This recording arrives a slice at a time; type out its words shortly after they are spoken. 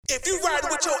If you riding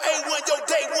with your A1, your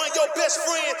day one, your best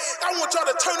friend, I want y'all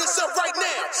to turn this up right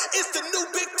now. It's the new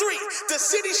Big Three, the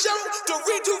City Show, the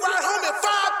Redo Ride Home at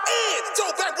 5, and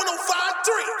Throwback 105.3.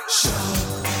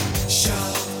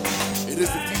 It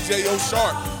is the DJ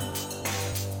O-Sharp.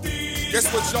 Guess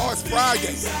what, y'all? It's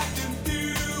Friday.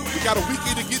 We got a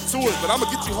weekend to get to it, but I'm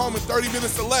going to get you home in 30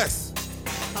 minutes or less.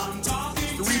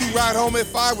 It's the Redo Ride Home at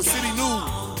 5 with City News.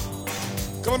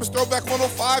 Columbus Throwback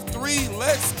 105.3.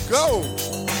 Let's go.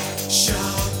 Shout,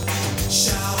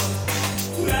 shout,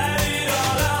 let it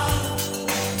all out.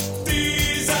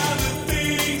 These are the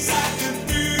things I can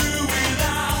do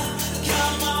without.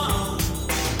 Come on,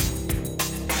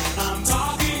 I'm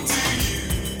talking to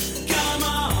you. Come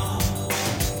on.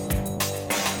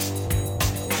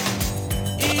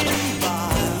 In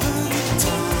violent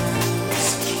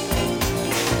times,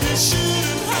 you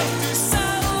shouldn't have to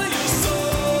sell your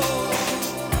soul.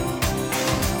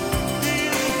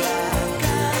 In black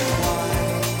and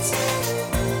white,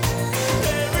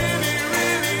 they really,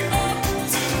 really ought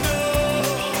to know.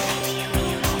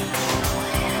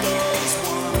 Those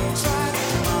one-track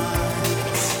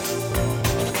minds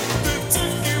that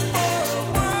took you for a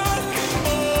walk and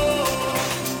more.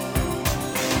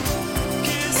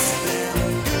 Kiss them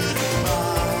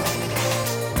goodbye.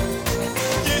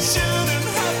 You shouldn't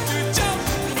have to jump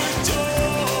for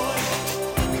joy.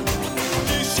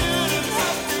 You shouldn't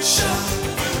have to shout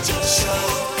for joy.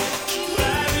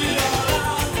 Let it all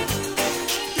out.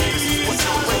 These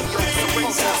are the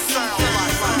things I sound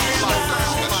like.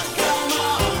 Come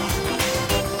on,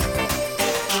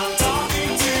 I'm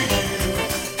talking to you.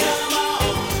 Come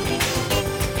on.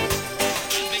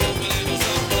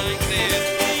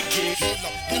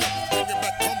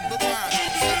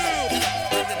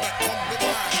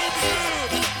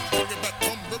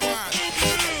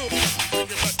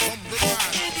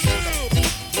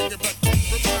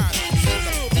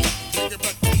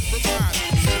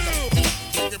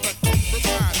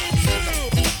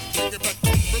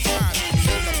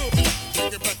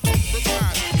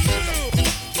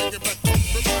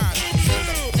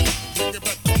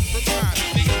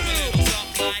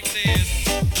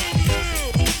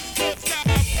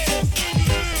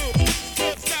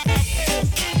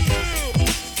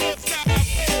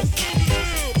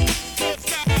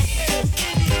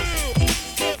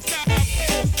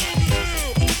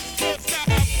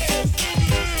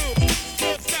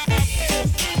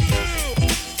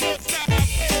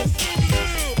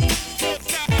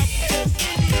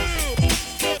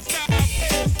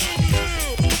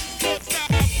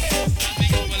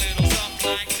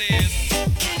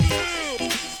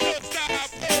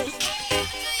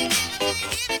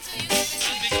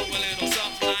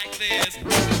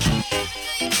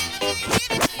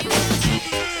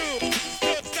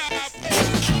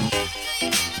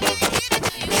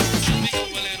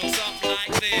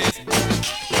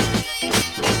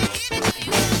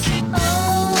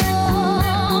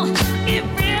 It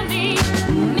really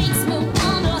makes me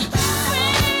wanna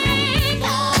break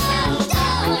out. So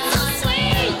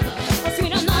sweet,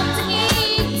 sweet enough to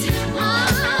eat.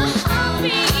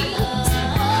 Heartbeat.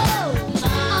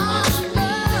 Our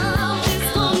love is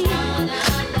gonna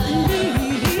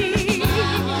leave.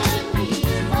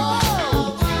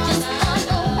 Just like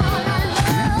a water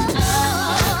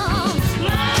love.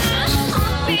 My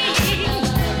heartbeat.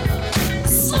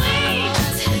 Sweet,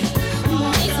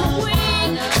 makes me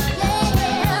weak.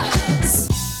 Yeah.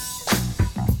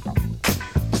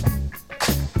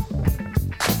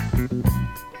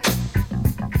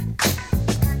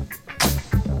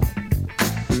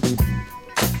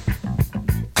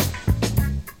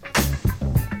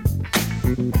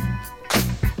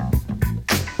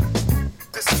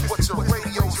 This is what your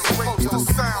radio's supposed to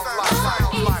sound like.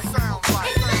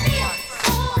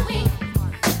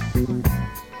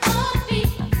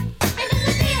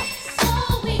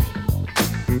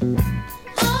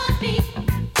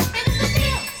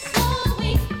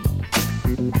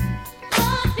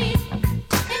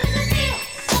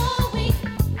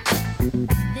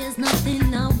 There's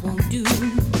nothing I won't do,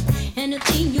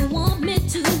 anything you want me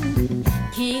to.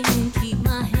 Can't keep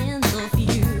my hands off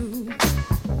you.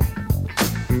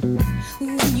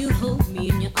 When you hold me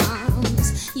in your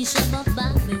arms, you shove up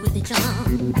by me with your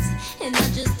charms, and I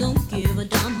just don't give a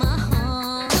damn. My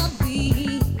heart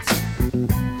beats.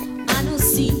 I don't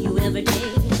see you every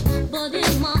day, but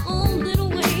in my own little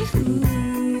way,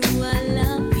 ooh, I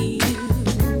love you.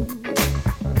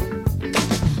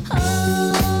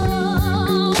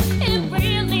 Oh, it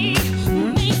really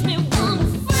makes me wanna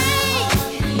freak.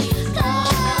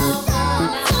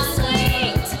 So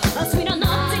sweet, sweet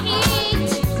enough to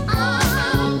eat.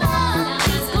 Our love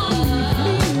is gonna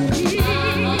leave.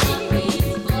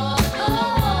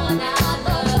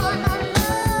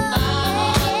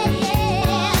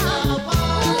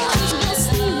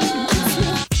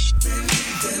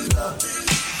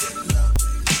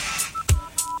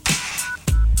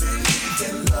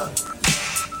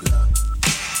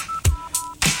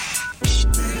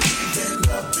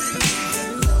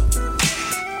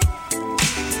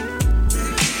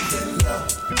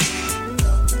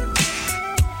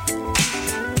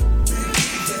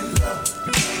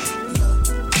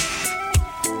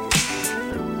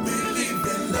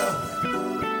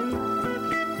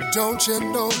 Don't you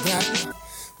know that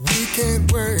we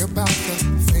can't worry about the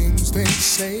things they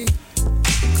say?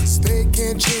 'Cause they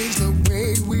can't change the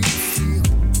way we feel.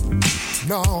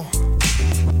 No.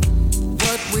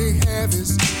 What we have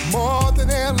is more than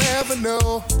they'll ever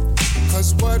know.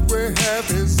 'Cause what we have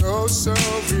is oh so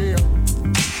real.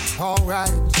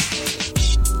 Alright.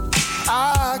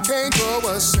 I can't go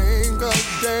a single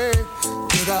day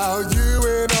without you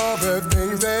and all the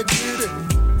things that you do.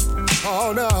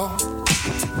 Oh no.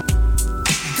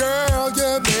 Girl,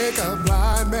 you make a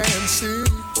blind man see.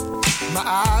 My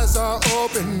eyes are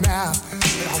open now, and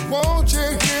I want you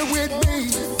here with me.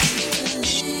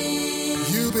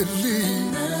 You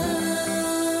believe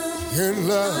in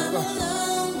love.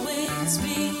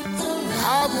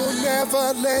 I will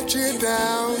never let you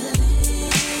down.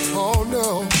 Oh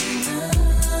no.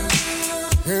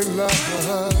 In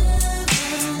love,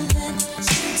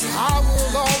 I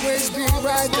will always be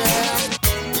right there.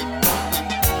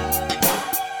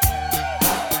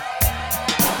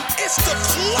 It's the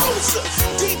closer,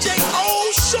 DJ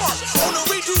O Sharp, on the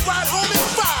Redo Ride Home at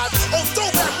 5 on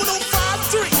Throwback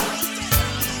 105.3.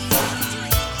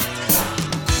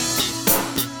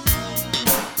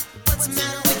 What's the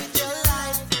matter with your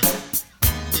life?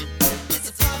 Is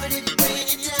it poverty bringing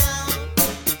you down?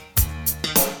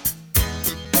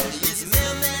 Is a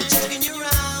mailman checking you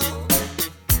around?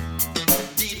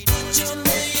 Did you put your $1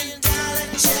 million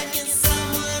check in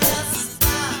someone else's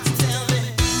box? Tell me,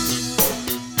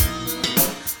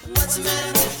 what's the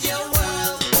matter with your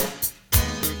world?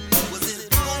 Was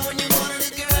it born when you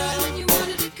wanted a girl?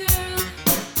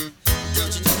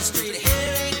 Don't you know the street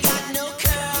hair ain't got no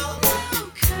curl?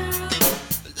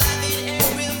 Life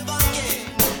ain't real funky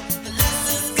unless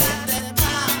it's got that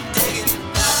pop. Dig it.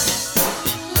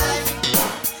 Life,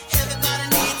 everybody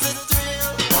needs a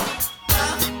thrill.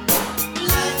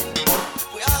 Life,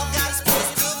 we all got a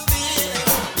space to feel.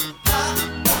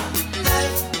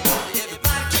 Life,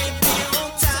 everybody can't be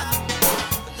on top.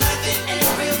 Life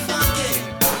ain't real funky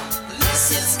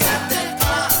unless it's got that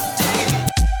pop. Dig it.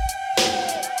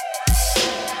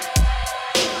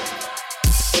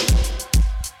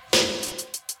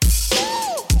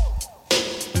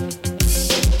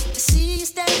 See you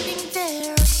standing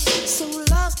there, so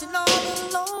lost and all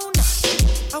alone.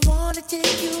 I wanna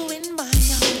take you in my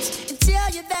arms and tell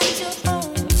you that you're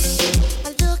home.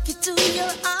 I look into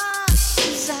your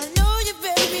eyes, I know you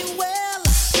very well.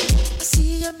 I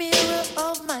see a mirror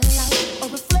of my life, a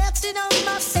reflection of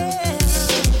myself.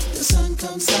 The sun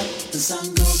comes up, the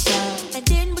sun goes down.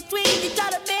 And in between, you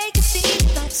gotta make it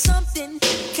seem like something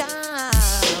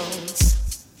counts.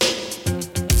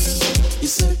 You're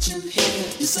searching here,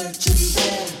 you're searching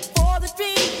there. For the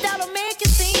dream that'll make it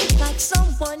seem like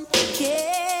someone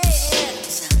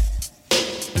cares.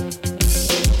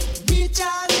 Reach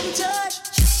out and touch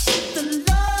The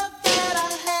love that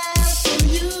I have for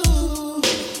you.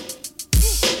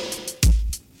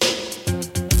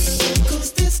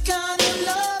 'cause this kind of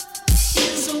love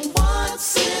is a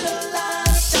once in a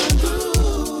lifetime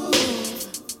groove.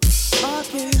 Oh,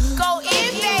 girl. Go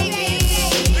in,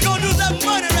 baby. We're gonna do something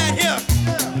funny right here.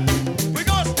 We're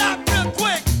gonna stop real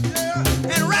quick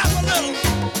and rap a little,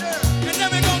 and then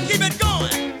we're gonna keep it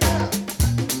going.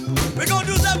 We're gonna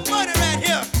do something funny right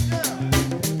here.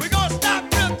 We're gonna stop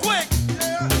real quick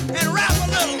and rap a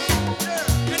little,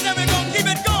 and then we're gonna keep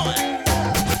it going.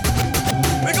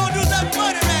 We're gonna do something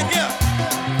funny right here.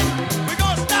 We're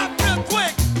gonna stop real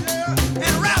quick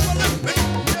and rap a little.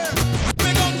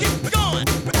 We're gonna keep it going.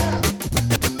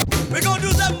 We're gonna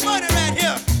do something funny right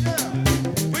here.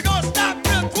 We're gonna stop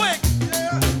real quick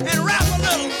and rap a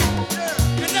little,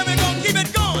 and then we're gonna keep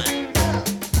it going.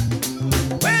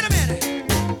 Wait a minute.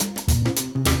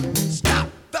 Stop,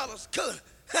 fellas. Good.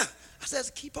 I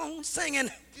says keep on singing.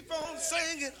 Keep on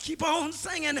singing, Keep on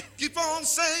singing. keep on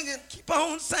singing, Keep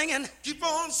on singing. keep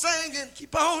on singing,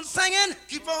 Keep on singing.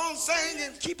 keep on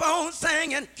singing, Keep on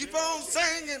singing. keep on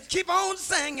singing, Keep on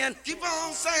singing. keep on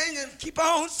singing, Keep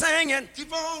on singing.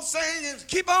 keep on singing,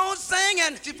 Keep on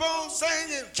singing. keep on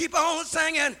singing, Keep on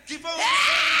singing. keep on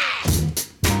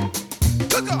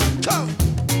Good God, come.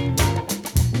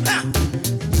 Now,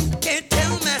 you can't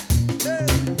tell me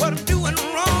what I'm doing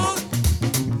wrong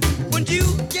when you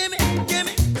give me,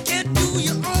 can't do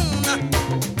your own.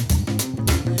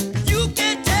 You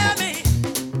can't tell me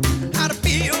how to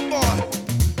be your boy.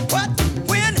 What,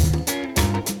 when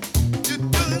you're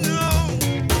doing your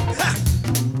own. Ha,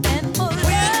 And for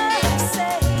when love's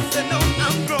sake, they know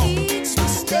I'm grown. each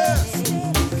mistake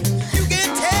You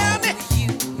can't tell me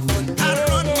how to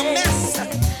run a mess.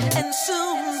 and soon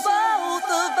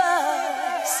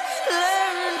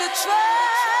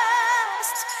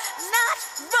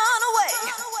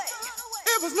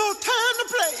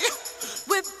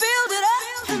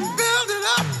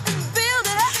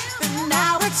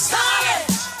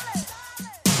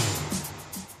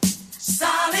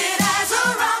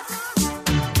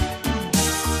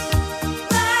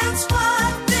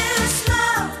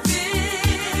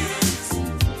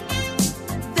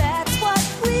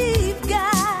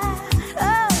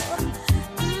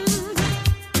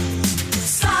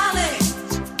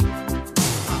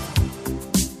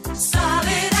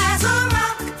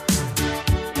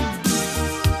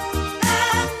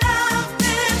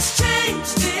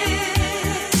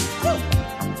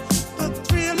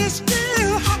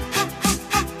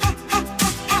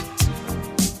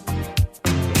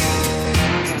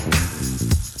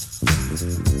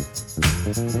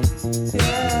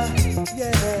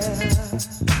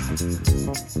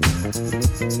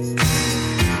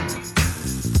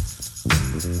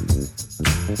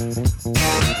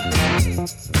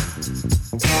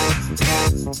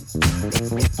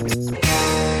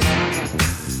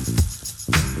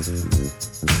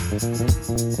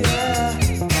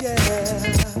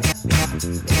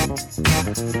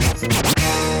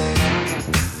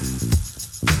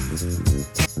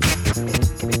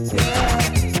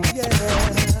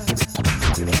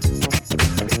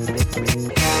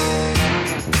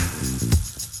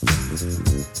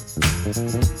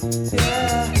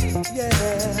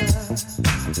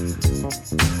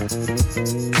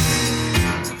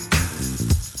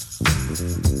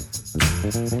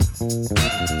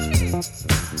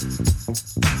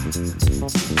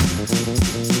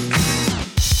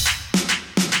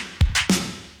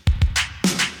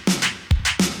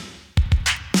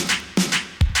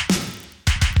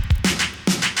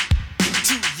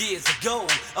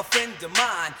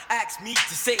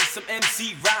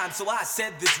So I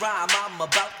said this rhyme I'm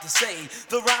about to say.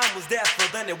 The rhyme was there,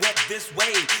 but then it went this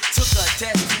way. Took a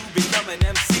test to become an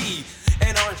MC,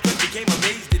 and Orange Cliff became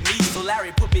amazed at me. So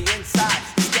Larry put me inside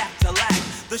his Cadillac.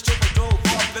 The chauffeur drove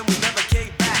off and we never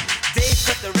came back. Dave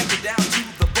cut the record down to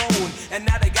the bone, and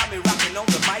now they got me rocking on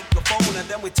the microphone. And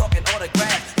then we talking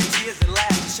autographs and tears and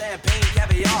laughs, champagne,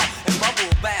 caviar, and bubble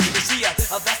bath. You see,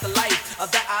 that's the life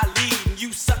that I lead, and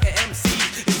you sucker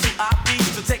MCs is who I be.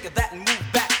 So take that and move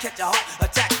back, catch a heart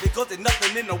attack. Because there's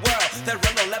nothing in the world that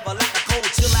run no level like a cold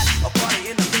chill at a party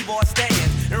in the freeboard stand.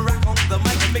 And rock on the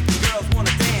mic and make the girls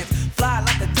wanna dance. Fly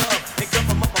like a dove and come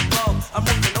from up above. I'm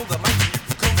rocking on the mic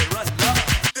because they run love.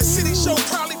 The City Show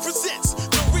proudly presents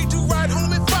the Redo Ride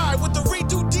Home at 5 with the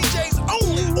Redo DJs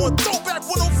only on Throwback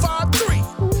 105.3.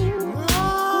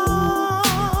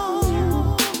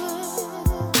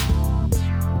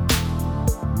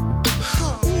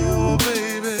 Oh,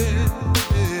 baby.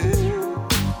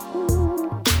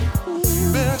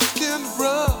 Mexican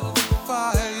rug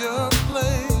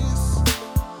fireplace.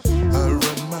 I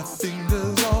run my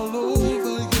fingers all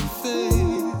over your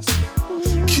face.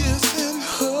 Kiss and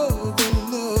hug a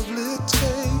lovely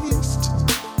taste.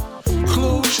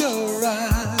 Close your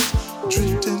eyes,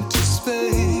 drift into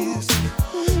space.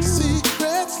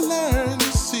 Secrets learned,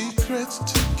 secrets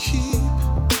to keep.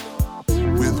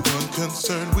 With one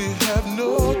concern, we have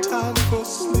no time for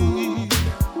sleep.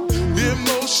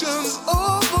 Emotions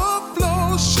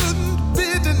overflow, shouldn't be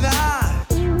denied.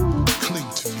 Cling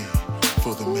to me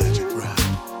for the magic ride.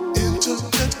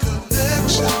 Intimate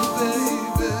connection,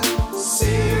 baby.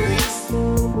 Serious.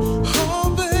 Oh,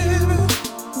 baby.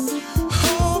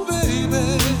 Oh, baby.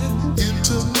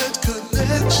 Intimate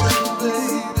connection,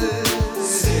 baby.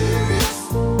 Serious.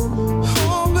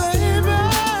 Oh, baby.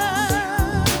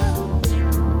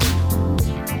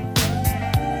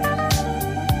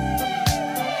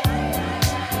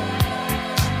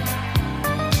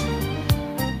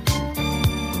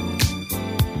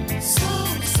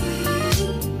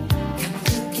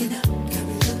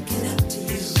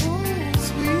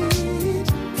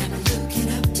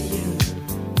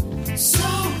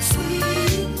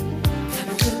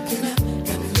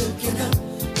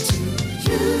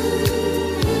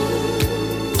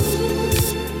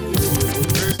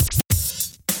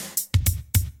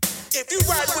 If you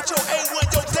ride with your A1,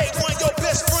 your day one, your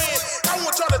best friend, I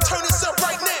want y'all to turn this up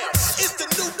right now. It's the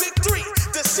new Big 3,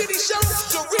 the City Show,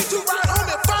 the Redo Ride Home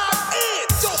at 5, and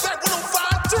Throwback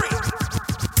 105.3.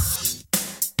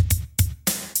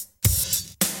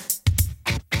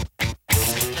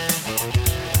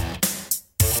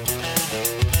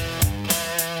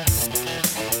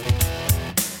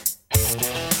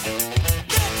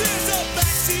 There's a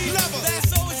backseat lover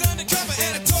that's always undercover,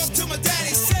 and I talk to my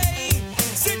daddy, say,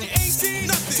 send your AC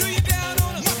nothing till you're down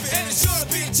on a muffin, and it's sure to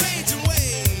be a changing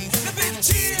ways. The big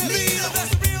cheerleader,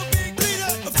 that's a real big leader,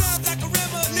 a vibe like a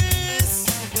reminisce,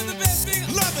 and the best thing,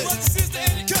 love it, was the sister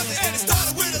and your cousin, and it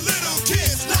started with a little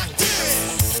kiss like this.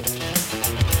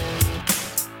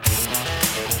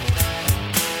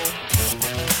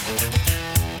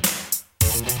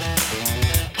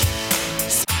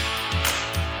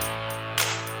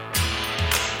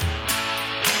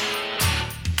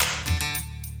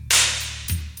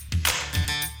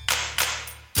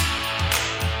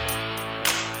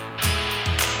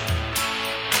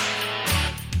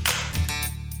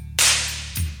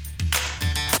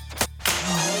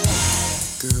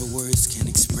 Girl, words can't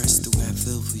express the way I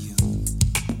feel for you.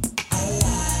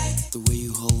 The way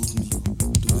you hold me,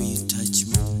 the way you touch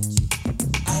me.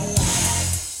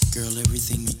 Girl,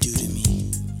 everything you do to me,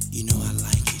 you know I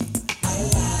like it.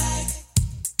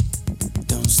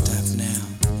 Don't stop now.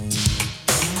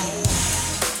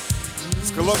 It's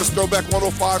Columbus Throwback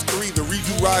 105.3, the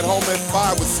Redo Ride Home at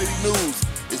 5 with City News.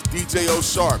 It's DJ O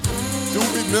Sharp. Do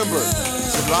remember,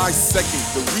 July 2nd,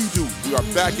 the redo. We are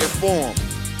back at Forum.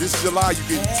 This July, you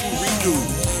get 2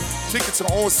 redos. Tickets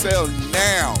are on sale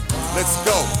now. Let's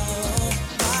go.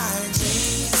 My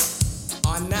dreams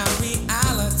are now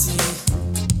reality.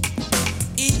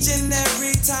 Each and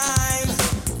every time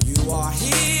you are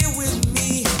here with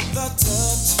me, the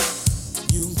touch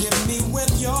you give me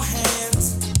with your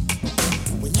hands.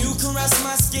 When you caress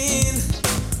my skin,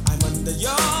 I'm under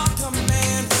your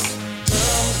command.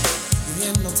 Girl, you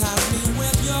hypnotize me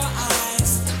with your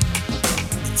eyes.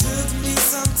 It took me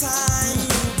some time,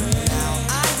 now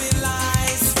I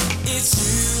realize it's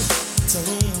you to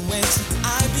whom which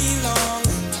I belong.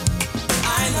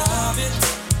 I love it,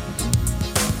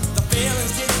 the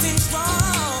feeling's getting strong.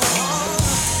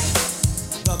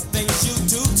 The things you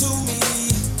do to me,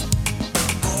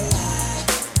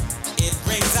 it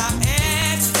brings out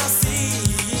ecstasy.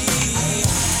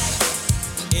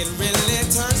 It really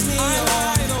turns me on.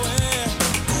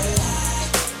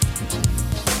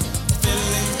 The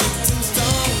feeling's getting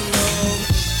strong.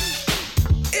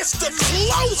 It's the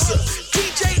closer,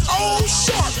 DJ O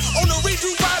Sharp, on the redo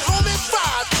ride home at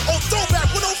 5 on Throwback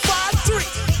 105.3.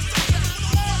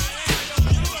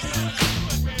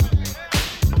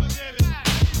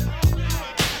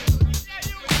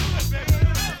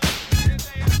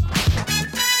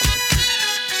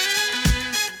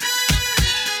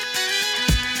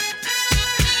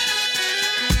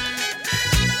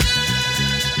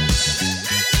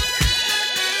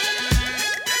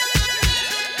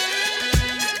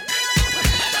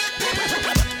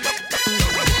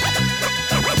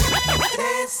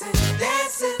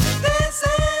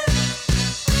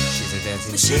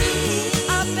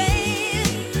 Oh, babe,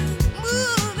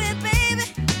 move it, baby.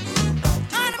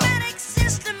 Automatic,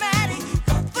 systematic,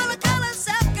 full of color,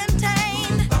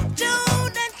 self-contained,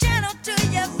 tuned and channeled to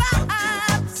your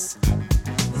vibes.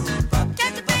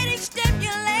 Captivating,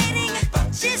 stimulating,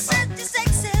 she's such a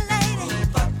sexy lady,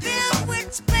 filled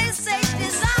with space age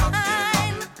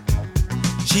design.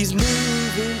 She's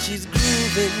moving, she's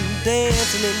grooving,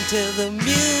 dancing until the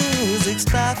music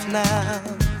stops now.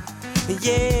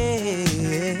 Yeah.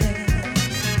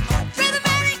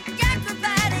 Rhythmatic,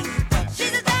 acrobatic,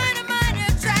 she's a dynamite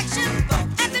attraction.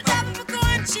 At the top of a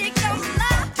coin, she goes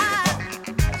live.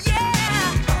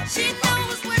 Yeah, she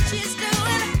knows what she's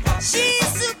doing. She's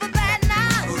super bad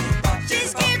now.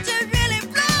 She's here to really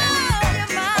blow your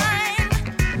mind.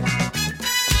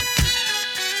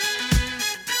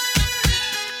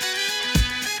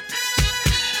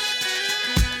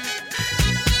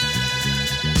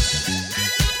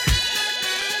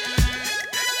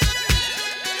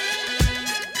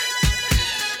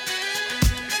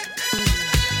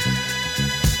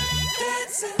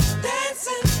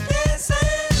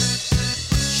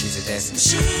 She's a dancing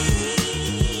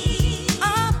machine.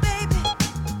 Oh, baby,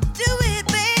 do it,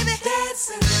 baby.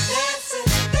 Dancing, dancing,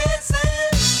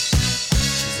 dancing.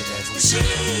 She's a dancing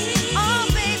machine. Oh,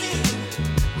 baby,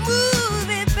 move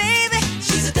it, baby.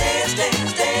 She's a dancing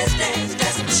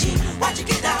machine. Watch it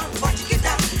get down,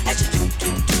 as you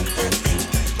do the thing,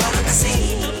 right on the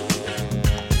scene.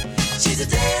 She's a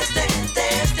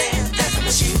dancing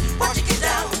machine. Watch it get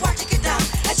down,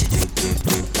 as you do the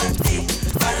thing,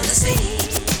 right on the scene.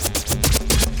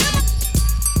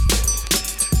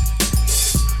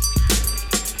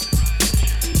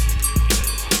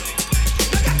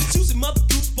 I got the juicy mother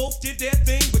groups, both did their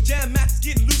thing, but Jam Max is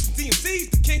getting loose and DMC's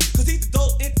the king, cause he's the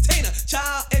adult entertainer,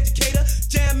 child educator,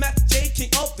 Jam Max J, king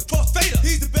of the crossfader.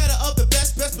 He's the better of the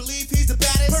best believe he's the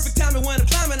baddest. Perfect timing when I'm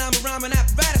climbing, I'm a rhyming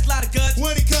apparatus, lot of guts.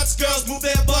 When he cuts, Girls move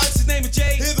their butts, his name is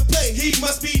Jay. hear the play, he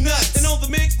must be nuts. And on the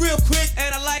mix, real quick,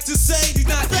 and I like to say he's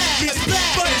not bad, he's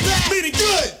bad, but he's bad, bleeding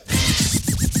good.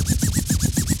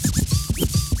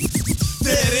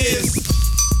 there it is.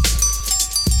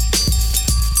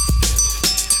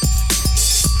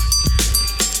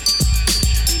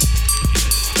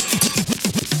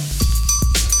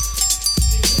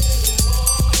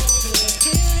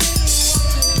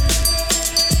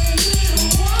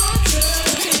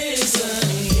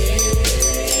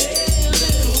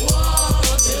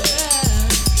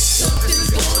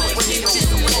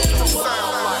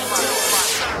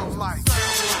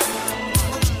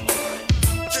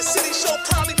 The City Show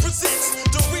proudly presents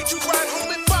the redo ride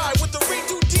home at 5 with the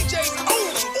redo DJs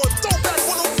only on Throwback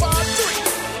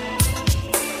 105.3.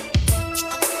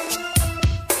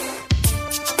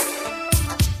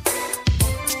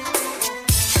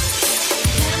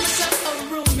 Had myself a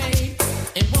roommate,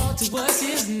 and Walter was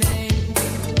his name.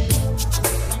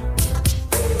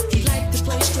 He liked to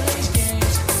play strange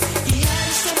games. He had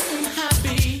a certain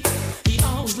hobby he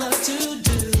always loved to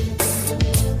do.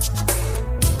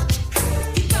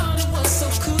 He thought it was so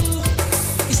cool.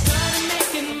 He started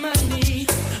making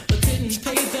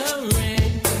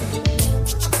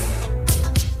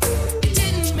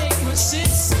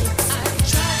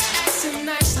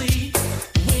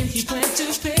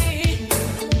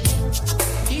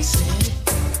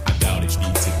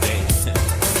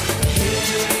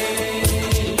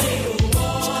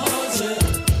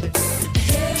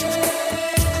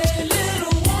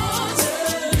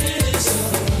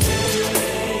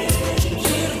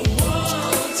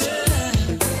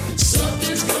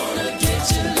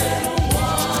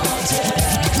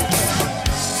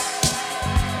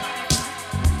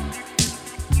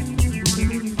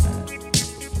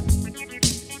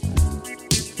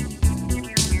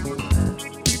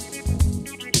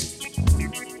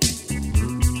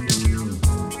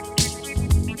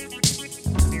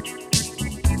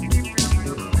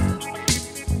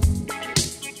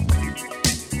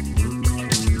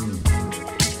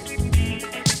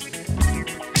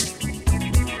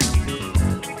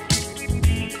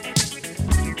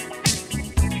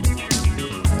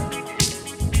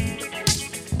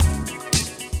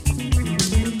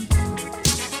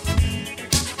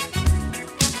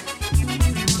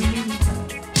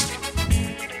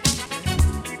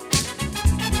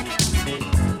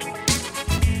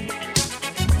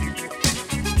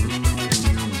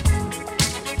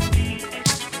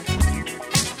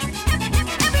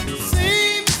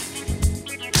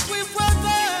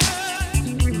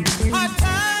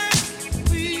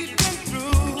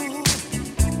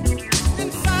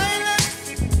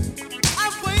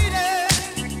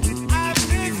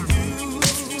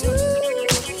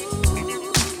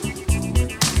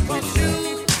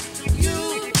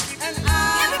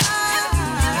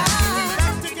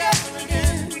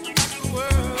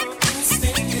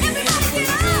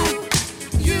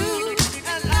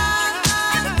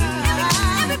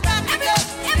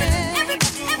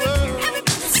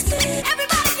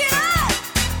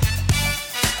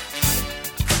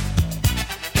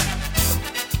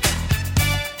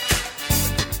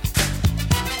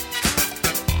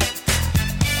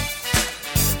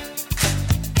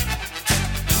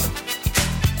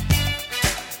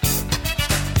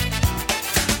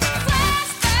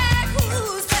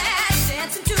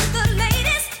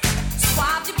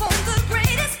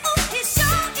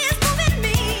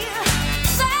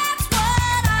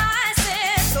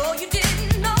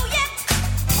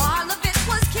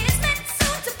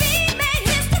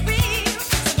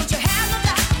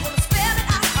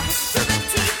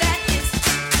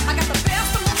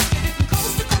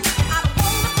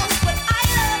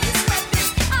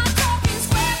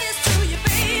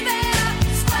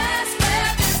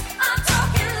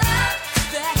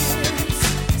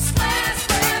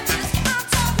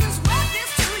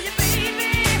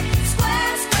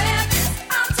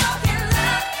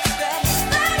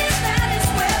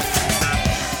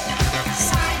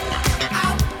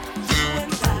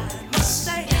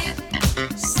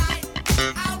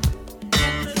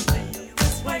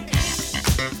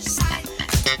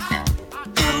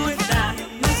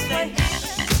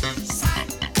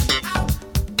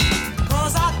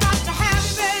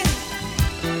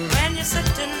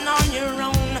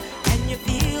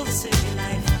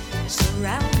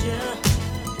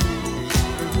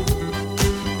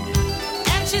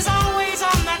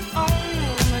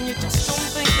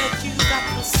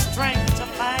strength to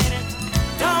fight it.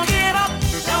 Don't give up,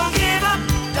 don't give up,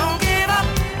 don't give up,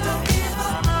 don't give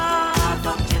up.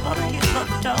 Don't give up,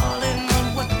 darling, on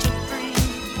what you dream.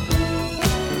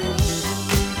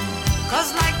 'Cause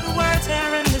like the words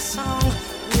here in this song,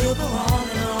 we'll go on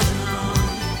and on and on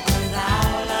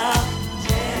without love.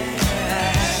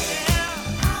 Yeah.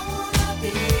 I wanna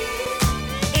be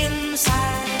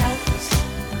inside out,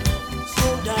 so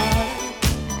darling.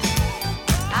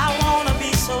 I wanna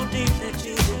be so deep that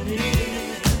you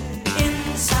believe.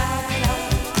 Inside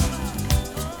out,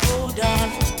 oh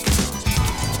darling.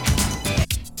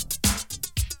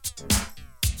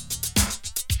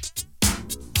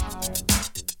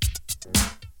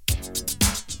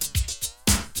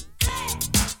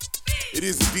 It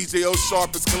is the DJ O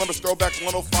Sharp. It's Columbus Throwback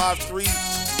 105.3.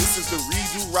 This is the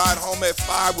Redo Ride Home at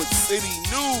 5 with City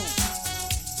News.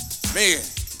 Man,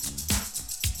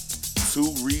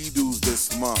 2 redos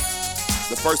this month.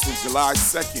 The first one, July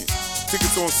 2nd.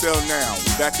 Tickets on sale now.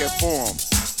 We're back at Forum.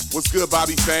 What's good,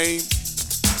 Bobby Fame?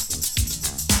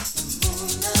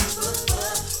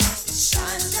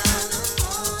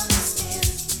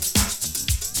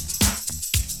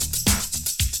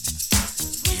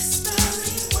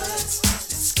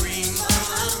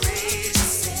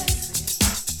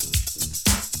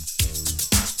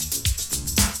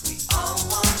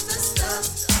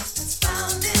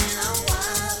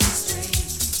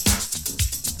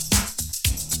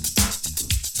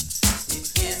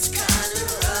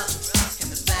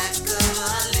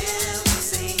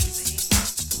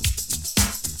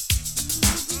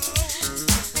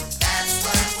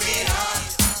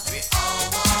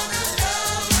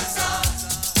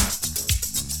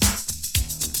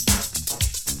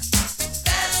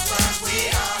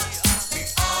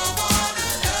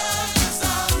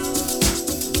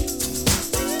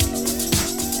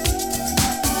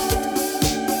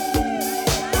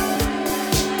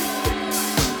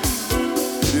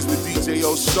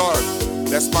 Sharp.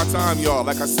 That's my time, y'all.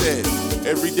 Like I said,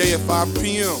 every day at 5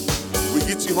 p.m. we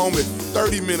get you home in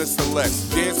 30 minutes or less.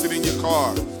 Dancing in your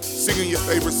car, singing your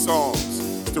favorite songs.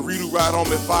 The Redo Ride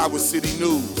Home at 5 with City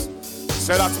News.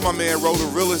 Shout out to my man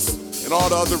Roland Rillis and all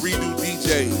the other Redo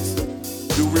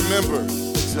DJs. Do remember,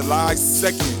 July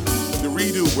 2nd, the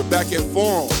Redo, we're back at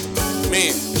Forum.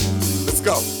 Man, let's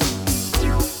go.